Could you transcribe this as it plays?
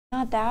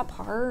Not that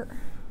part.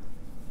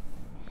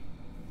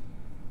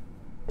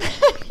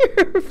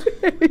 Your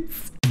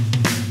face.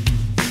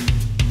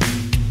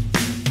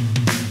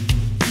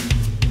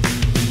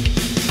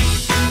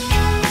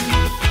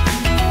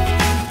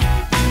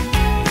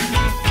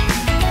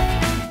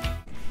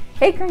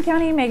 Hey Kern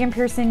County, Megan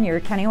Pearson, your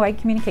Countywide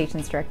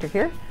Communications Director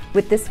here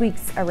with this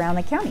week's Around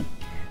the County.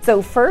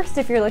 So first,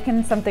 if you're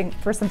looking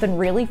for something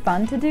really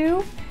fun to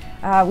do,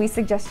 we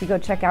suggest you go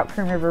check out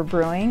Kern River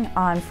Brewing.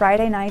 On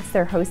Friday nights,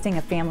 they're hosting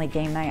a family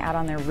game night out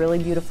on their really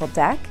beautiful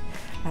deck.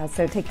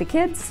 So take the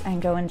kids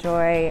and go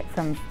enjoy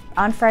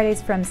on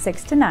Fridays from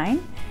 6 to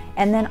 9.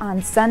 And then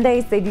on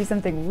Sundays, they do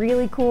something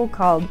really cool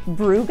called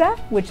Brewga,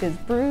 which is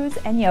brews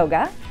and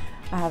yoga,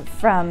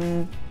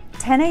 from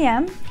 10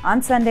 a.m.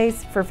 on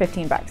Sundays for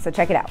 $15. So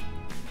check it out.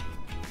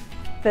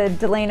 The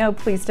Delano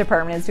Police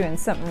Department is doing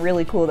something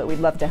really cool that we'd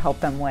love to help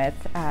them with.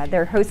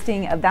 They're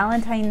hosting a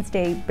Valentine's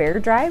Day bear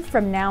drive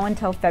from now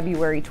until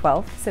February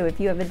 12th. So if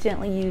you have a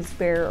gently used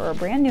bear or a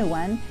brand new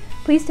one,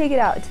 please take it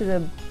out to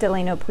the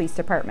Delano Police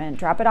Department,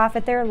 drop it off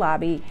at their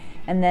lobby,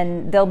 and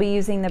then they'll be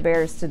using the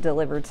bears to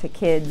deliver to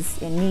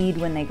kids in need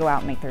when they go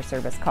out and make their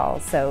service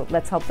calls. So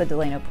let's help the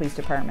Delano Police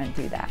Department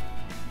do that.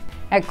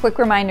 A quick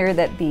reminder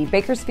that the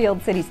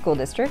Bakersfield City School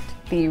District,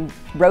 the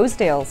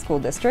Rosedale School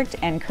District,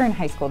 and Kern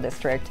High School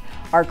District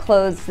are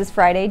closed this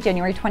Friday,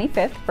 January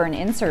 25th for an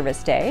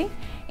in-service day.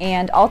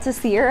 And Alta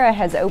Sierra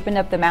has opened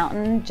up the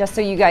mountain just so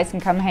you guys can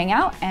come hang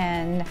out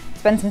and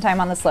spend some time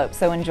on the slope,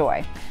 so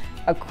enjoy.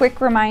 A quick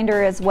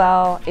reminder as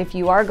well, if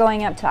you are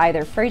going up to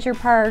either Fraser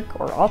Park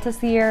or Alta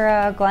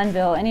Sierra,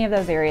 Glenville, any of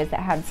those areas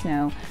that have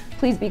snow,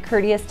 please be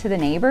courteous to the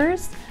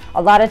neighbors.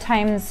 A lot of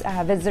times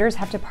visitors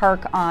have to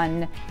park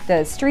on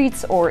the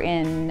streets or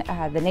in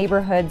the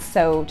neighborhoods,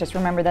 so just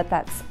remember that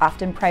that's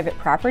often private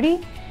property,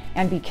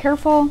 and be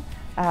careful.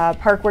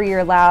 Park where you're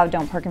allowed,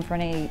 don't park in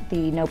front of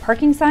the no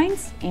parking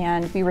signs,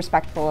 and be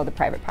respectful of the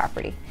private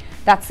property.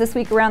 That's this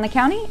week around the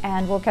county,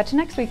 and we'll catch you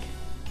next week.